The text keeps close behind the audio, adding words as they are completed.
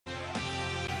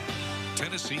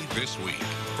Tennessee This Week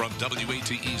from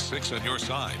WATE 6 on your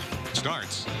side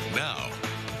starts now.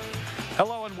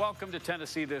 Hello and welcome to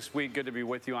Tennessee This Week. Good to be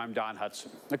with you. I'm Don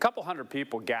Hudson. A couple hundred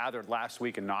people gathered last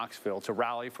week in Knoxville to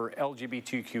rally for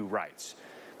LGBTQ rights.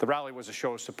 The rally was a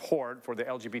show of support for the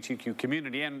LGBTQ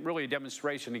community and really a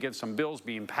demonstration against some bills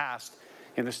being passed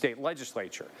in the state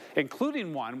legislature,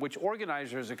 including one which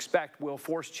organizers expect will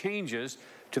force changes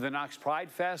to the Knox Pride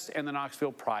Fest and the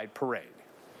Knoxville Pride Parade.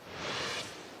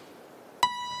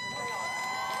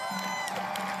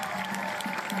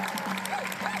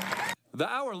 The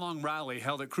hour-long rally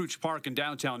held at Crouch Park in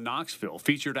downtown Knoxville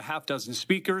featured a half-dozen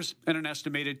speakers and an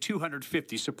estimated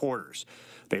 250 supporters.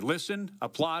 They listened,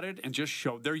 applauded, and just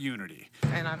showed their unity.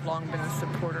 And I've long been a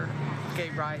supporter of gay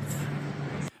rights.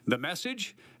 The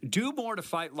message? Do more to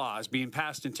fight laws being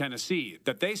passed in Tennessee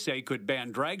that they say could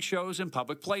ban drag shows in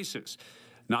public places.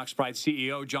 Knox Pride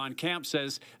CEO John Camp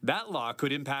says that law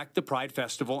could impact the Pride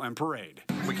Festival and Parade.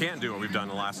 We can't do what we've done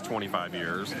the last 25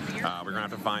 years. We're going to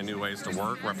have to find new ways to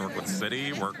work. We have to work with the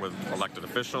city, work with elected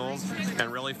officials,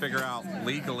 and really figure out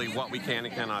legally what we can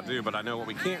and cannot do. But I know what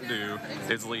we can't do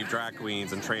is leave drag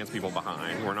queens and trans people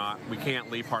behind. We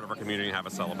can't leave part of our community and have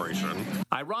a celebration.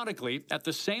 Ironically, at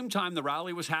the same time the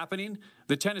rally was happening,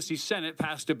 the Tennessee Senate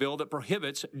passed a bill that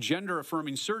prohibits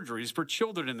gender-affirming surgeries for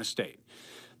children in the state.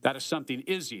 That is something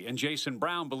Izzy and Jason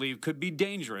Brown believe could be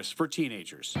dangerous for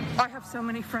teenagers. I have so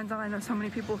many friends and I know so many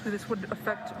people who this would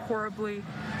affect horribly,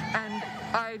 and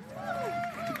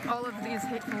all of these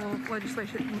hateful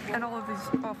legislation and all of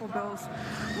these awful bills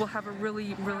will have a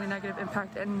really, really negative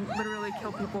impact and literally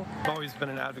kill people. I've always been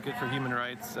an advocate for human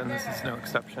rights, and this is no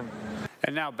exception.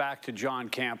 And now back to John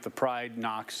Camp, the Pride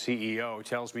Knox CEO,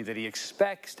 tells me that he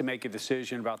expects to make a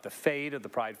decision about the fate of the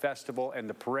Pride Festival and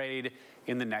the parade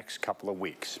in the next couple of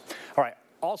weeks. All right,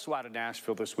 also out of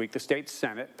Nashville this week, the state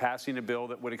Senate passing a bill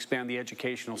that would expand the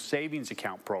educational savings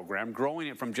account program, growing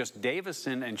it from just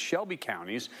Davison and Shelby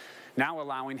counties, now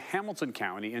allowing Hamilton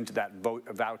County into that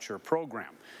voucher program.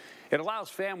 It allows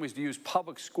families to use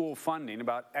public school funding,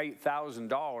 about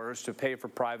 $8,000, to pay for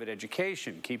private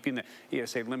education. Keeping the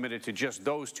ESA limited to just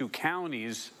those two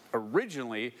counties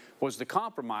originally was the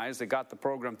compromise that got the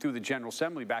program through the General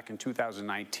Assembly back in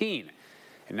 2019.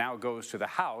 And now it goes to the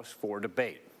House for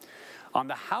debate. On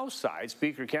the House side,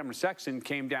 Speaker Cameron Sexton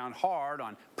came down hard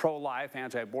on pro-life,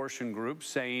 anti-abortion groups,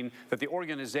 saying that the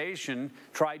organization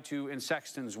tried to, in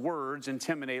Sexton's words,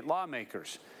 intimidate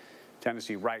lawmakers.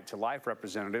 Tennessee Right to Life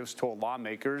representatives told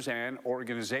lawmakers and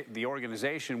the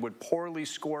organization would poorly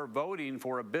score voting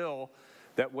for a bill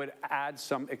that would add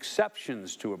some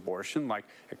exceptions to abortion, like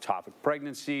ectopic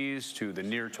pregnancies, to the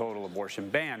near-total abortion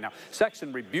ban. Now,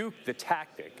 Sexton rebuked the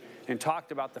tactic and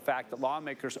talked about the fact that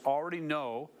lawmakers already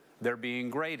know they're being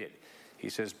graded. He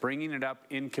says bringing it up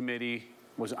in committee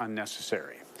was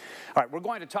unnecessary. All right, we're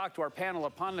going to talk to our panel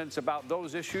of pundits about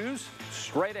those issues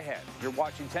straight ahead. You're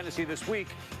watching Tennessee This Week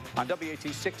on WAT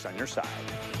 6 on your side.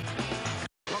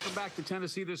 Welcome back to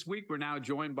Tennessee This Week. We're now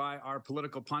joined by our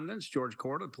political pundits, George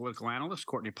Corda, political analyst,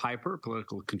 Courtney Piper,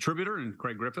 political contributor, and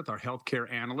Craig Griffith, our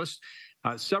healthcare analyst.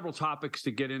 Several topics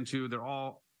to get into. They're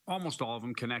almost all of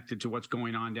them connected to what's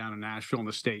going on down in Nashville in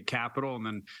the state capitol, and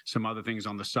then some other things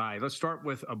on the side. Let's start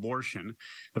with abortion.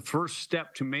 The first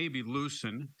step to maybe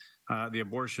loosen the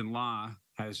abortion law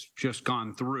has just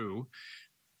gone through.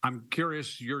 I'm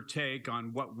curious your take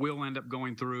on what will end up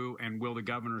going through, and will the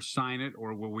governor sign it,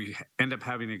 or will we end up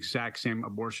having the exact same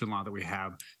abortion law that we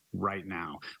have right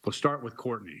now? We'll start with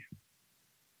Courtney.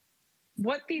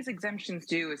 What these exemptions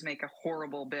do is make a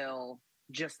horrible bill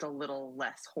just a little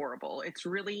less horrible. It's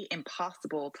really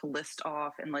impossible to list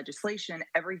off in legislation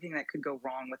everything that could go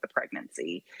wrong with the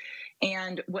pregnancy.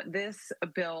 And what this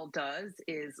bill does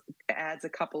is adds a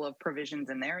couple of provisions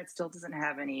in there. It still doesn't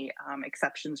have any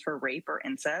exceptions for rape or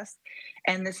incest.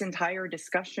 And this entire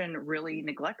discussion really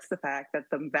neglects the fact that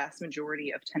the vast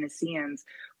majority of Tennesseans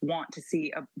want to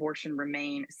see abortion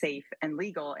remain safe and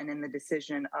legal and in the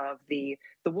decision of the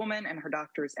woman and her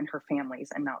doctors and her families,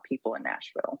 and not people in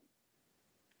Nashville.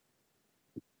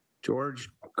 George,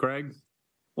 Craig?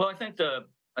 Well, I think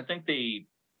the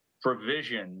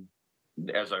provision,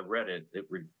 as I read it,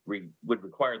 would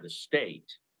require the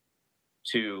state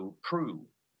to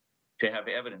have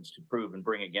evidence to prove and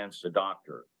bring against a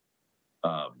doctor.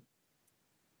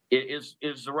 It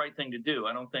is the right thing to do.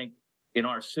 I don't think in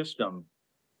our system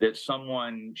that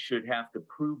someone should have to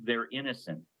prove they're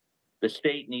innocent. The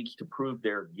state needs to prove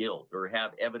their guilt or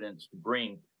have evidence to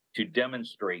bring to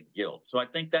demonstrate guilt. So I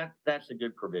think that's a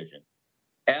good provision.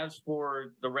 As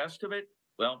for the rest of it,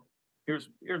 well, here's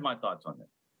my thoughts on it.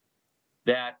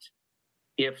 That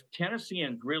if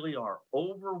Tennesseans really are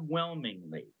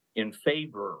overwhelmingly in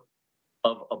favor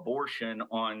of abortion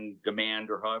on demand,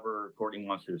 or however Courtney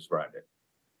wants to describe it,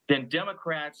 then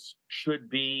Democrats should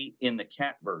be in the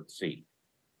catbird seat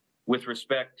with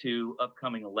respect to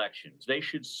upcoming elections. They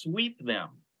should sweep them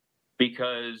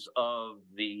because of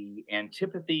the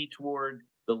antipathy toward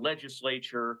the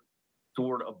legislature,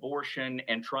 toward abortion,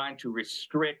 and trying to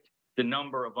restrict the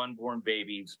number of unborn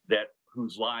babies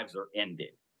whose lives are ended.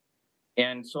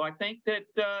 And so I think that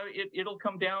it'll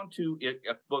come down to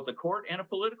both a court and a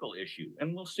political issue,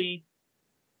 and we'll see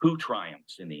who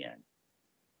triumphs in the end.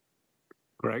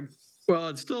 Greg? Well,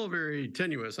 it's still very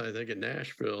tenuous, I think, in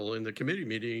Nashville. In the committee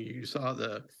meeting, you saw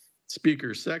the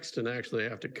Speaker Sexton actually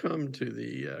have to come to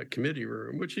the committee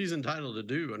room, which he's entitled to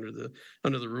do under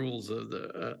the rules of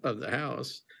the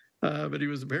House. But he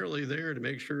was apparently there to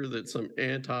make sure that some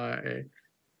anti-bill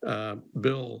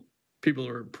people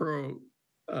who are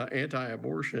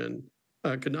anti-abortion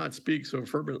could not speak so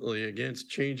fervently against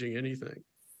changing anything.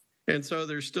 And so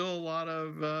there's still a lot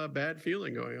of bad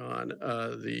feeling going on.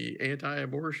 The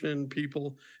anti-abortion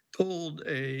people pulled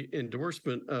a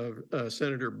endorsement of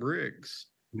Senator Briggs,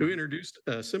 who introduced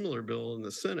a similar bill in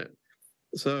the Senate.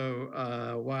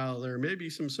 So while there may be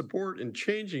some support in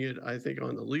changing it, I think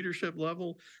on the leadership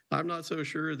level, I'm not so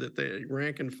sure that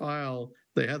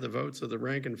they had the votes of the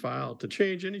rank and file to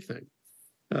change anything.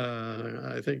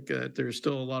 I think that there's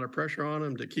still a lot of pressure on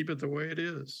them to keep it the way it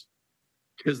is,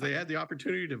 because they had the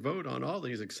opportunity to vote on all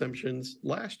these exemptions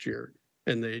last year,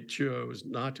 and they chose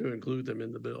not to include them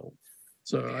in the bill.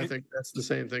 So I think that's the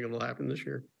same thing that will happen this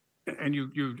year. And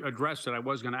you addressed it. I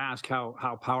was going to ask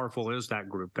how powerful is that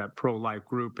group, that pro-life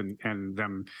group, and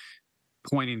them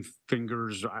pointing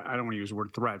fingers. I don't want to use the word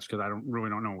threats because I really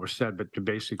don't know what was said, but to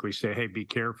basically say, hey, be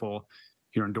careful.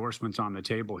 Your endorsement's on the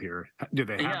table here. Do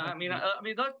they have? Yeah, I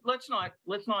mean, let's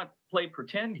not play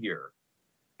pretend here.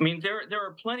 I mean, there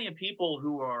are plenty of people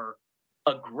who are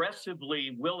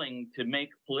aggressively willing to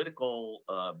make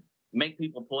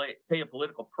people pay a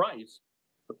political price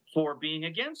for being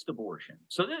against abortion.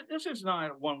 So this is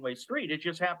not a one-way street. It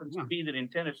just happens to be that in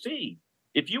Tennessee,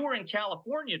 if you were in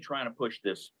California trying to push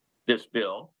this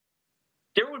bill,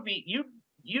 there would be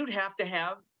you'd have to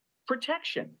have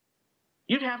protection.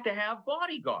 You'd have to have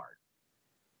bodyguard.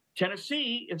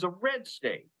 Tennessee is a red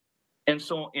state, and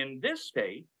so in this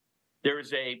state,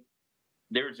 there's a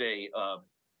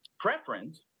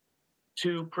preference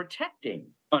to protecting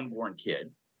unborn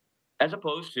kids, as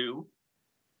opposed to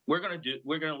we're going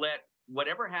to let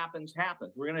whatever happens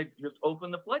happen. We're going to just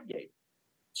open the floodgate.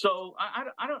 So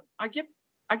I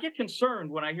get concerned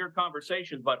when I hear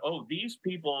conversations about, oh, these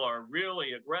people are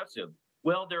really aggressive.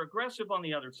 Well, they're aggressive on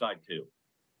the other side too.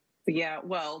 Yeah,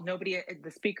 well,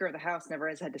 the Speaker of the House never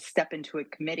has had to step into a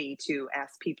committee to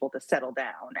ask people to settle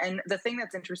down. And the thing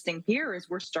that's interesting here is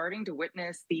we're starting to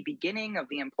witness the beginning of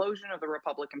the implosion of the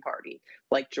Republican Party.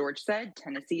 Like George said,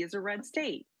 Tennessee is a red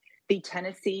state. The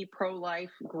Tennessee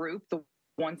pro-life group, the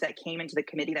ones that came into the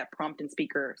committee that prompted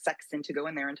Speaker Sexton to go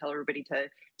in there and tell everybody to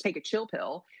take a chill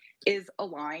pill, is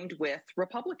aligned with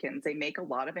Republicans. They make a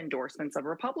lot of endorsements of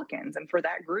Republicans. And for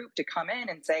that group to come in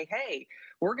and say, hey,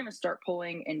 we're going to start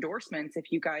pulling endorsements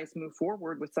if you guys move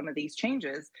forward with some of these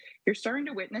changes, you're starting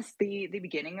to witness the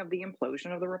beginning of the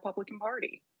implosion of the Republican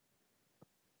Party.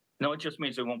 No, it just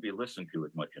means they won't be listened to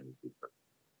as much in the future.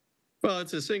 Well,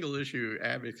 it's a single issue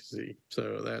advocacy.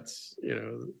 So that's,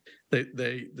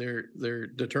 they're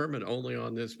determined only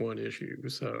on this one issue.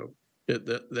 So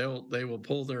they will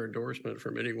pull their endorsement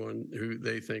from anyone who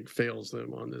they think fails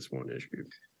them on this one issue.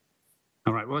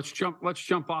 All right, well, let's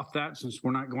jump off that since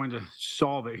we're not going to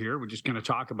solve it here. We're just going to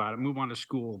talk about it. Move on to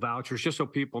school vouchers, just so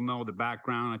people know the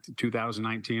background. In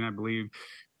 2019, I believe,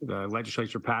 the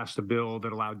legislature passed a bill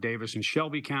that allowed Davis and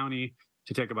Shelby County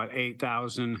to take about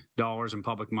 $8,000 in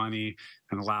public money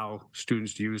and allow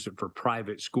students to use it for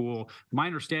private school. My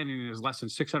understanding is less than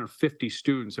 650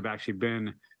 students have actually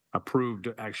been approved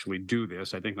to actually do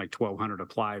this. I think like 1,200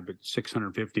 applied, but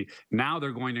 650. Now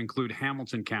they're going to include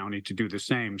Hamilton County to do the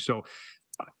same. So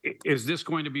is this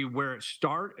going to be where it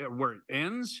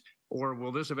ends, or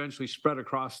will this eventually spread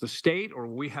across the state, or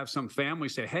will we have some family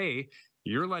say, hey,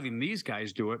 you're letting these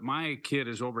guys do it. My kid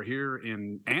is over here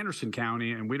in Anderson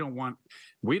County, and we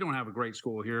don't have a great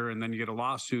school here. And then you get a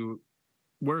lawsuit.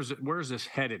 Where's this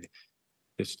headed?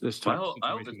 This type of situation.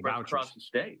 I hope it spreads across the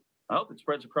state. I hope it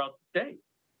spreads across the state.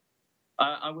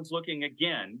 I was looking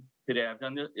again today. I've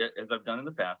done this as I've done in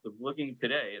the past. I'm looking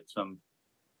today at some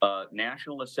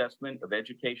National Assessment of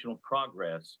Educational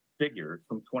Progress figures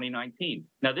from 2019.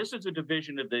 Now, this is a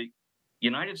division of the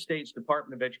United States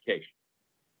Department of Education.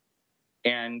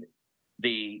 And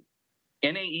the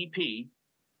NAEP,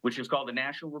 which is called the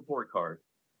National Report Card,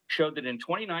 showed that in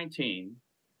 2019,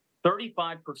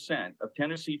 35% of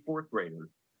Tennessee fourth graders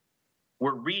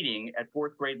were reading at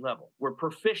fourth grade level, were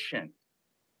proficient.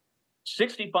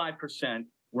 65%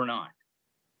 were not.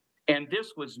 And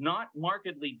this was not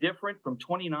markedly different from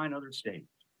 29 other states.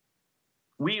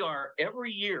 We are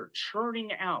every year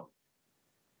churning out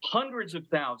hundreds of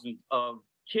thousands of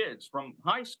kids from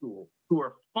high school who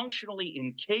are functionally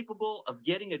incapable of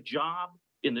getting a job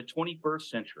in the 21st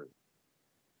century.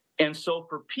 And so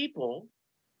for people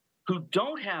who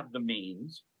don't have the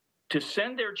means to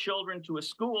send their children to a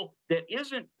school that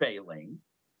isn't failing,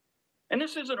 and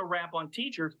this isn't a rap on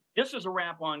teachers, this is a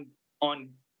rap on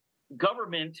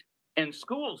government and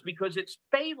schools, because it's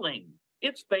failing.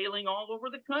 It's failing all over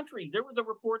the country. There was a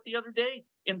report the other day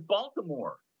in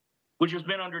Baltimore, which has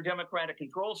been under Democratic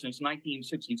control since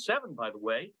 1967, by the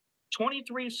way.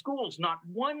 23 schools, not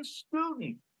one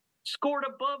student scored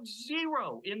above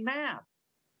 0 in math.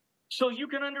 So you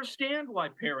can understand why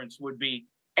parents would be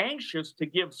anxious to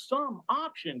give some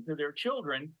option to their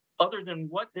children other than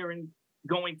what they're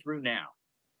going through now.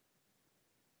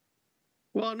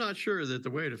 Well, I'm not sure that the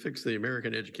way to fix the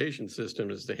American education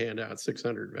system is to hand out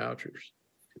 600 vouchers.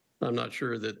 I'm not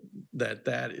sure that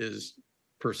that is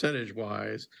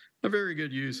percentage-wise a very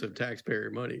good use of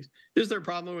taxpayer monies. Is there a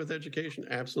problem with education?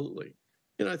 Absolutely.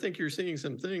 And I think you're seeing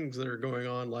some things that are going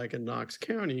on, like in Knox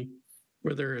County,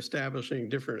 where they're establishing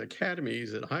different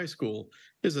academies at high school,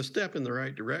 is a step in the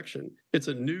right direction. It's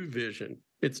a new vision.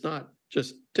 It's not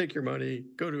just take your money,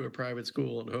 go to a private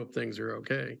school and hope things are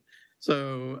okay.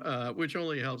 So, which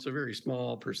only helps a very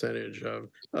small percentage of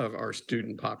our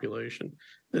student population.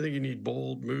 I think you need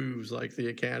bold moves like the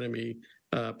academy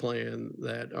plan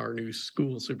that our new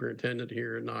school superintendent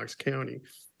here in Knox County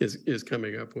is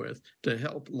coming up with to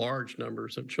help large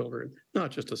numbers of children,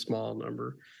 not just a small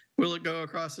number. Will it go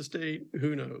across the state?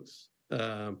 Who knows?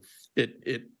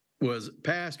 It was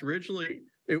passed originally.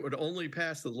 It would only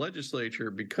pass the legislature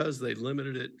because they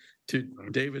limited it to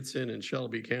Davidson and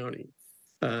Shelby County.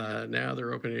 Now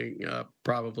they're opening up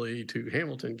probably to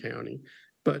Hamilton County,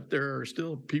 but there are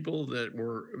still people that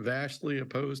were vastly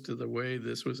opposed to the way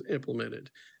this was implemented.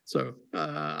 So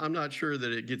I'm not sure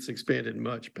that it gets expanded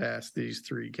much past these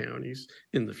 3 counties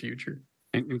in the future.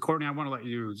 And Courtney, I want to let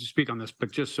you speak on this,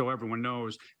 but just so everyone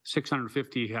knows,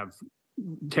 650 have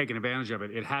taken advantage of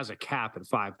it. It has a cap at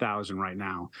 5,000 right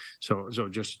now. So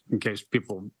just in case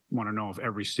people want to know if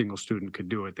every single student could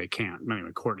do it, they can't.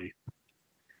 Anyway, Courtney.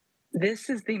 This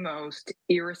is the most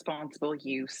irresponsible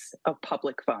use of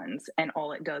public funds, and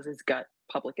all it does is gut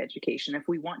public education. If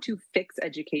we want to fix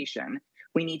education,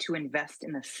 we need to invest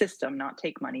in the system, not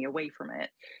take money away from it.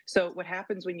 So what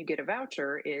happens when you get a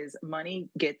voucher is money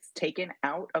gets taken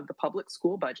out of the public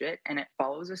school budget and it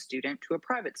follows a student to a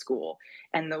private school.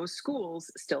 And those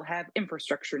schools still have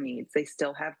infrastructure needs. They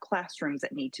still have classrooms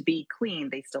that need to be clean.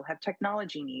 They still have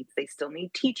technology needs. They still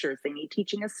need teachers. They need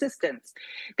teaching assistants.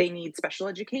 They need special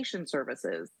education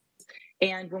services.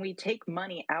 And when we take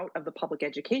money out of the public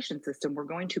education system, we're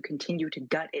going to continue to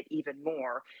gut it even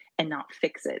more and not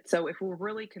fix it. So if we're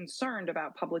really concerned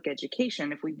about public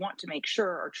education, if we want to make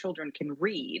sure our children can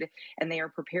read and they are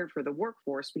prepared for the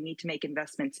workforce, we need to make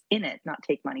investments in it, not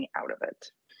take money out of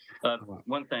it.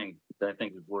 One thing that I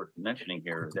think is worth mentioning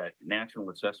here, that National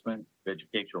Assessment of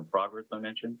Educational Progress I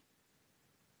mentioned,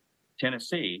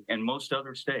 Tennessee and most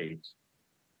other states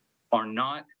are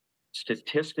not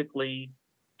statistically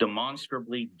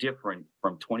demonstrably different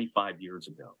from 25 years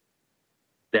ago.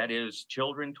 That is,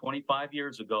 children 25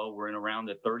 years ago were in around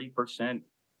the 30%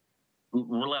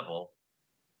 level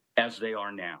as they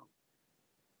are now.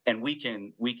 And we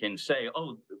can say,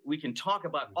 oh, we can talk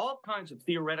about all kinds of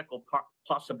theoretical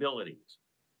possibilities.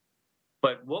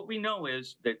 But what we know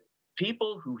is that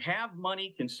people who have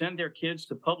money can send their kids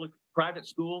to private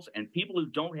schools, and people who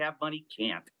don't have money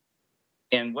can't.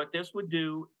 And what this would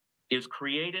do is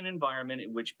create an environment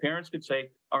in which parents could say,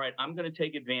 all right, I'm going to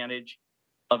take advantage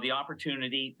of the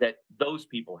opportunity that those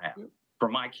people have for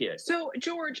my kids. So,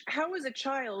 George, how is a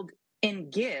child in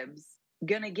Gibbs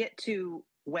going to get to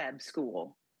Webb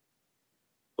School?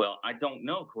 Well, I don't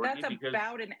know, Courtney. That's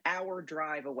about an hour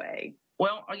drive away.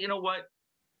 Well, you know what?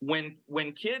 When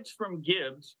kids from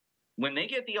Gibbs, when they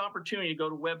get the opportunity to go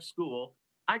to Webb School,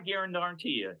 I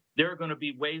guarantee you there are going to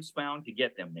be ways found to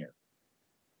get them there.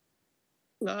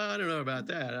 I don't know about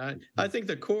that. I think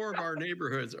the core of our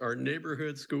neighborhoods are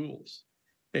neighborhood schools.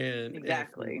 And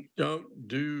exactly. If we don't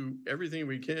do everything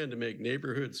we can to make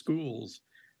neighborhood schools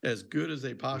as good as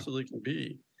they possibly can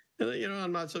be. And,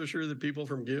 I'm not so sure that people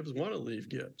from Gibbs want to leave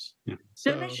Gibbs. Yeah.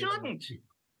 Then they shouldn't.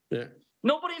 Yeah.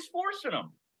 Nobody's forcing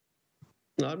them.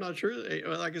 I'm not sure.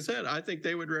 Like I said, I think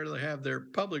they would rather have their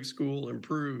public school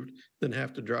improved than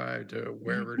have to drive to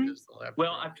wherever it is they'll have to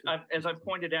Well, drive to. as I've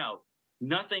pointed out,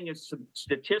 nothing is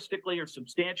statistically or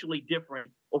substantially different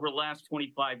over the last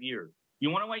 25 years. You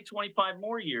want to wait 25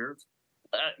 more years?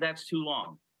 That's too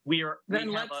long.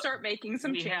 Then let's start making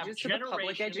some changes to the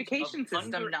public education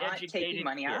system, not taking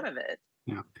money out of it.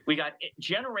 Yeah. We got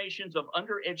generations of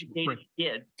undereducated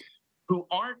kids who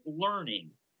aren't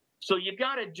learning. So you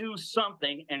got to do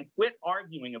something and quit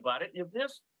arguing about it. If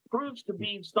this proves to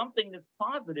be something that's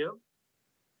positive,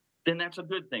 then that's a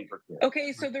good thing for kids.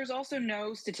 Okay, so there's also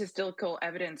no statistical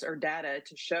evidence or data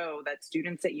to show that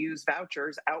students that use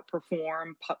vouchers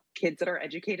outperform kids that are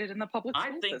educated in the public school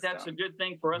system. I think that's a good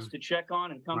thing for us to check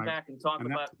on and come back and talk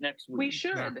about next week. We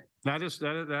should. That is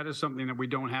something that we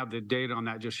don't have the data on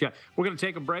that just yet. We're going to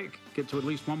take a break, get to at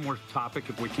least one more topic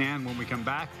if we can. When we come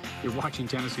back, you're watching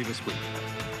Tennessee This Week.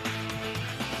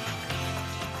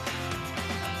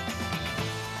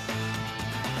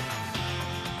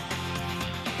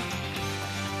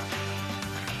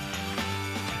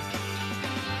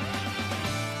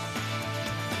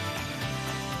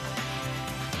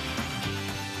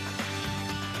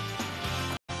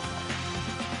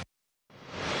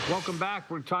 Welcome back.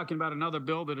 We're talking about another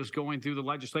bill that is going through the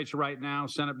legislature right now,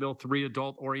 Senate Bill 3,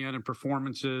 adult-oriented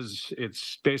performances.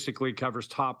 It's basically covers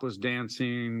topless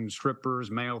dancing,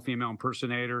 strippers, male, female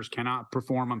impersonators, cannot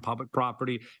perform on public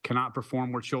property, cannot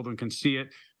perform where children can see it.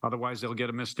 Otherwise, they'll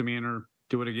get a misdemeanor.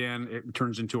 Do it again, it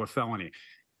turns into a felony.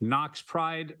 Knox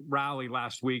Pride Rally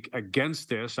last week against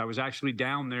this. I was actually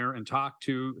down there and talked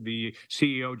to the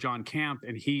CEO, John Camp,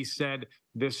 and he said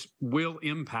this will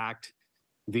impact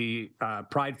the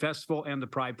Pride Festival and the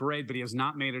Pride Parade, but he has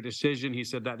not made a decision. He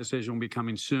said that decision will be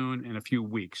coming soon in a few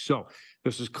weeks. So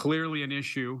this is clearly an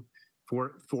issue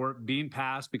for being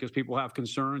passed because people have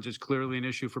concerns. It's clearly an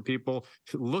issue for people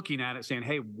looking at it saying,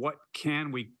 hey, what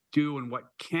can we do and what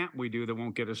can't we do that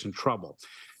won't get us in trouble?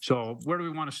 So where do we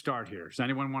want to start here? Does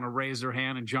anyone want to raise their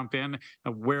hand and jump in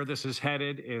where this is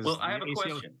headed? Well, I have a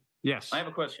question. Yes. I have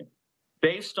a question.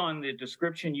 Based on the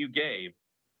description you gave,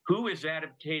 who is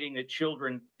advocating that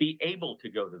children be able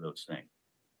to go to those things?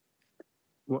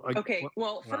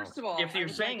 Well, first of all, if you're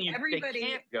saying they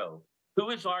can't go,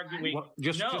 who is arguing? Well,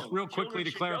 just real quickly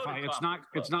to clarify,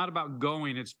 it's not about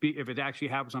going. It's if it actually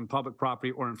happens on public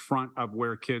property or in front of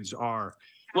where kids are.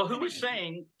 Well, who is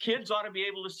saying kids ought to be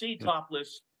able to see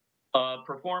topless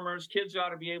performers? Kids ought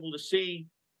to be able to see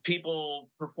people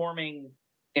performing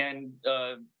and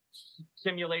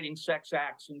simulating sex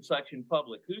acts and such in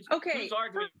public. Who's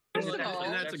arguing?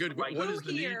 And that's a good question. What is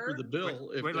the need for the bill?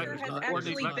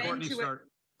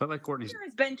 Let Courtney. Who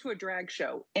has been to a drag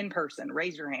show in person?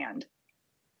 Raise your hand.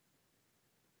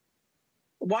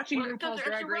 Watching RuPaul's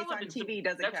Drag Race on TV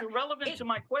doesn't count. That's irrelevant to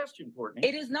my question, Courtney.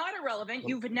 It is not irrelevant.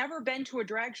 You've never been to a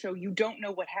drag show. You don't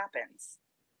know what happens.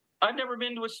 I've never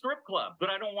been to a strip club, but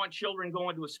I don't want children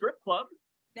going to a strip club.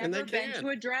 Never been to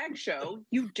a drag show,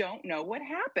 you don't know what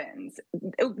happens.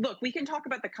 Look, we can talk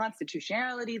about the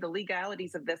constitutionality, the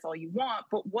legalities of this all you want,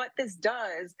 but what this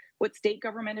does, what state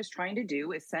government is trying to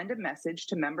do is send a message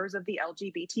to members of the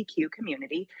LGBTQ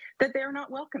community that they're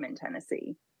not welcome in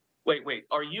Tennessee. Wait.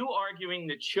 Are you arguing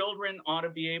that children ought to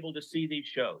be able to see these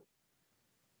shows?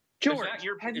 George,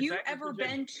 have you ever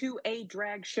been to a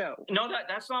drag show? No,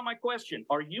 that's not my question.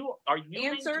 Are you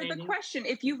answer the question?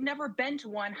 If you've never been to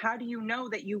one, how do you know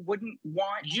that you wouldn't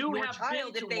want your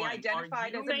child if they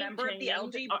identified as a member of the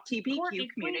LGBTQ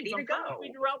community to go? I'm trying to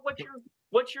figure out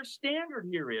what your standard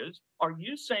here is. Are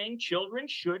you saying children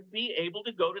should be able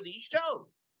to go to these shows?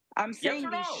 I'm saying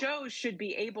these shows should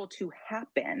be able to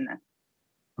happen.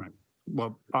 Right.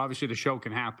 Well, obviously the show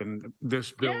can happen.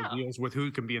 This bill deals with who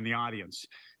can be in the audience.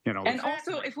 You know, and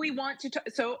also if we want to,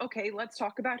 let's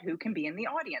talk about who can be in the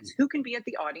audience. Who can be at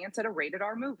the audience at a rated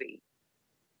R movie?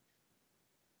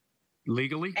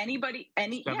 Legally? Anybody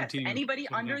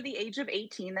under the age of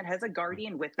 18 that has a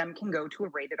guardian with them can go to a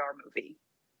rated R movie.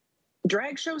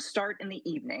 Drag shows start in the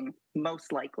evening,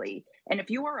 most likely. And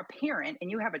if you are a parent and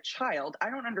you have a child,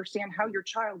 I don't understand how your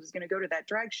child is going to go to that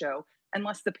drag show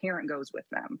unless the parent goes with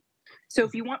them. So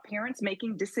if you want parents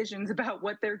making decisions about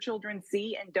what their children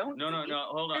see and don't no,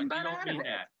 hold on. You don't mean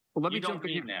that. Well, let me jump in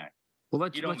here.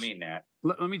 You don't mean that.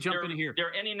 Let me jump in here. There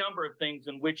are any number of things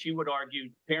in which you would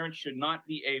argue parents should not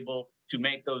be able to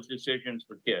make those decisions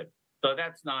for kids. So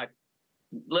that's not.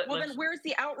 Then where's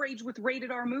the outrage with rated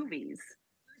R movies?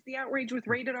 the outrage with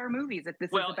rated R movies if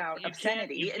this is about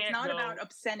obscenity? It's not about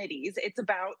obscenities. It's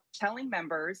about telling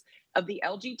members of the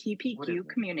LGBTQ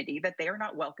community that they are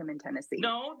not welcome in Tennessee.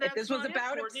 No, that's if this was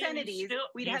about obscenities,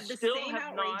 we'd have the same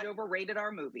outrage over rated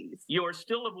R movies. You're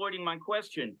still avoiding my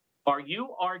question. Are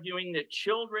you arguing that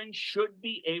children should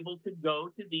be able to go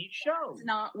to these shows? That's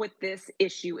not what this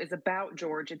issue is about,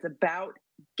 George. It's about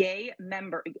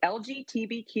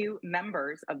LGBTQ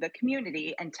members of the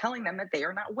community and telling them that they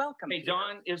are not welcome. Hey,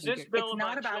 Don, is this bill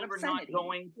about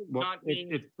children not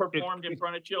being performed in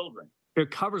front of children? It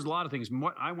covers a lot of things.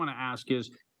 What I want to ask is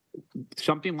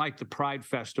something like the Pride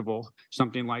Festival,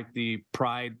 something like the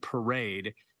Pride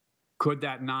Parade, could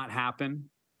that not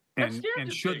happen? And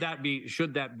should that be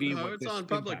no, it's on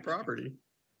public property.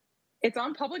 It's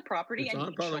on public property,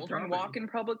 and children walk in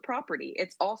public property.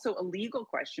 It's also a legal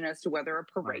question as to whether a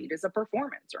parade is a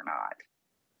performance or not.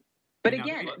 But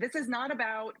again, this is not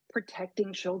about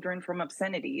protecting children from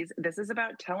obscenities. This is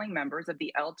about telling members of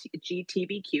the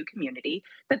LGBTQ community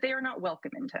that they are not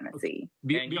welcome in Tennessee.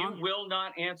 And you will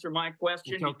not answer my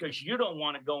question because you don't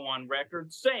want to go on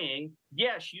record saying,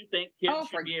 yes, you think kids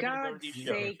should be able to go to these shows.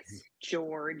 For God's sakes,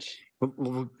 George.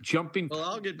 Well,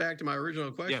 I'll get back to my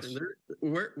original question.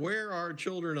 Yes. Where are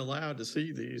children allowed to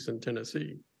see these in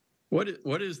Tennessee?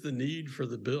 What is the need for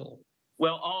the bill?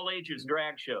 Well, all ages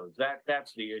drag shows.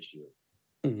 That's the issue.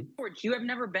 Mm-hmm. George, you have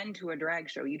never been to a drag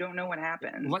show. You don't know what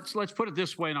happens. Let's put it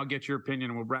this way, and I'll get your opinion,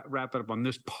 and we'll wrap it up on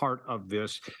this part of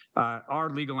this.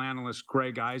 Our legal analyst,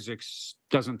 Greg Isaacs,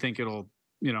 doesn't think it'll,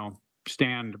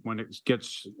 stand when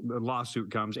the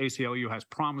lawsuit comes. ACLU has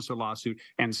promised a lawsuit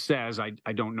and says, I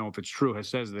don't know if it's true,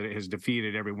 says that it has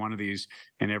defeated every one of these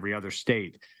in every other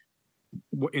state.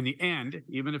 In the end,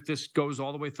 even if this goes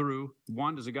all the way through,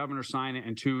 one, does the governor sign it?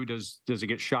 And two, does it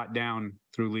get shot down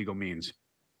through legal means?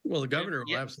 Well, the governor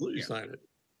will absolutely sign it.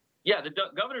 Yeah, the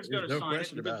governor's going to sign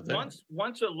it. About that.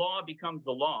 Once a law becomes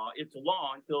the law, it's a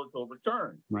law until it's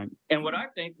overturned. Right. And what I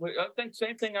think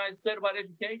same thing I said about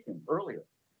education earlier.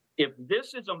 If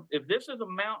this is a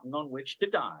mountain on which to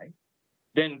die,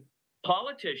 then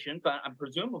politicians,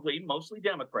 presumably mostly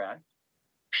Democrats,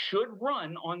 should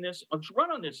run on this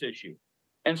issue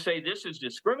and say this is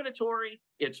discriminatory,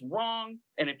 it's wrong,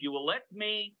 and if you elect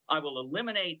me, I will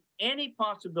eliminate any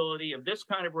possibility of this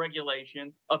kind of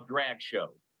regulation of drag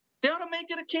shows. They ought to make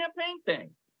it a campaign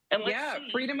thing. And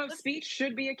freedom of speech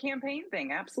should be a campaign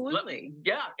thing. Absolutely.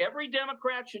 Every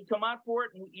Democrat should come out for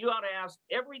it, and you ought to ask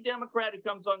every Democrat who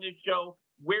comes on this show,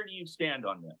 where do you stand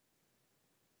on this?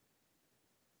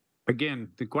 Again,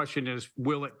 the question is,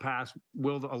 will it pass?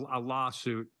 Will a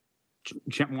lawsuit,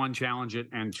 one, challenge it,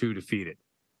 and two, defeat it?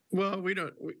 Well, we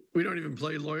don't even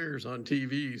play lawyers on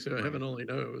TV, so heaven only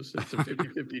knows. It's a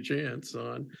 50-50 chance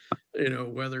on,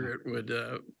 whether it would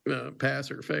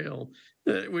pass or fail,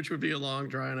 which would be a long,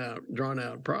 drawn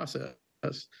out process.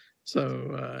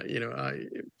 So,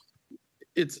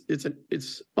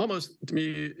 it's almost, to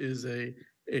me, is a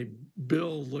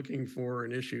bill looking for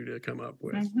an issue to come up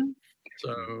with. Mm-hmm.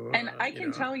 So, and I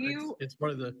can tell you, it's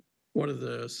one of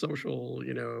the social,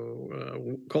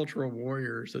 cultural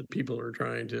warriors that people are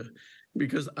trying to,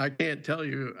 because I can't tell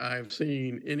you I've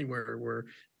seen anywhere where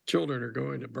children are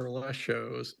going to burlesque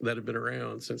shows that have been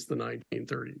around since the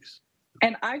 1930s.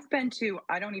 And I've been to,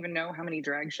 I don't even know how many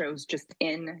drag shows just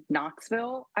in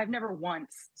Knoxville. I've never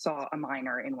once saw a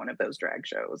minor in one of those drag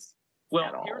shows.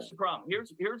 Well, here's the problem.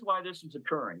 Here's why this is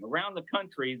occurring. Around the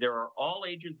country, there are all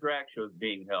ages drag shows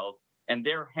being held. And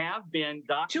there have been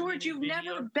George, you've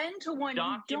never been to one.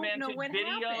 You don't know what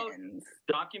happens.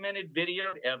 Documented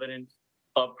video evidence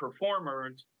of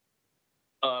performers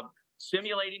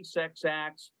simulating sex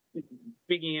acts,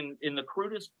 speaking in the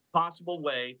crudest possible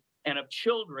way, and of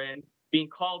children being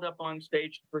called up on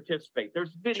stage to participate.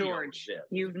 There's video. George,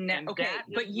 you've never. Okay,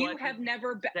 but you have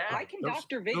never been. I can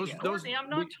doctor video. I'm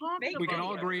not talking. We can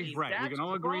all agree, right? We can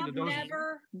all agree that those. I've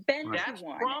never been to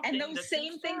one, and those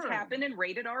same things happen in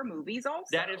rated R movies also.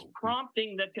 That is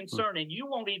prompting the concern, and you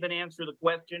won't even answer the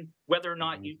question whether or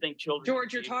not you think children.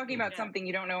 George, you're talking about something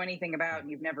you don't know anything about,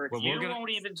 and you've never. You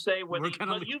won't even say whether.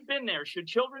 You've been there. Should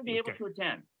children be able to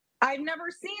attend? I've never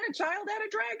seen a child at a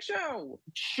drag show.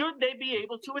 Should they be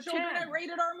able to attend? Children at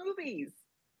rated R movies.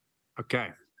 Okay.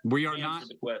 We are not.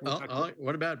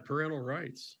 What about parental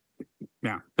rights?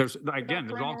 Yeah. There's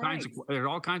all kinds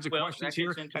of questions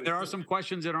here. And there are some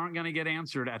questions that aren't going to get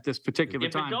answered at this particular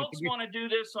time. If adults want to do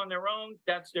this on their own,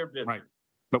 that's their business. Right.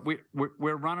 But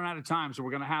we're running out of time, so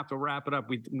we're going to have to wrap it up.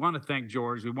 We want to thank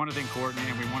George. We want to thank Courtney.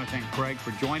 And we want to thank Craig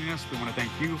for joining us. We want to thank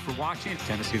you for watching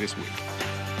Tennessee This Week.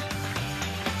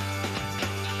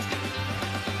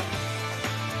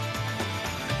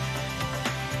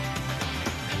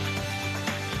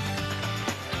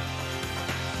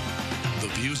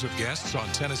 views of guests on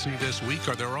Tennessee This Week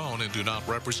are their own and do not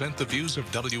represent the views of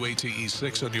WATE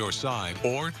 6 on your side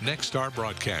or Next Star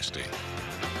Broadcasting.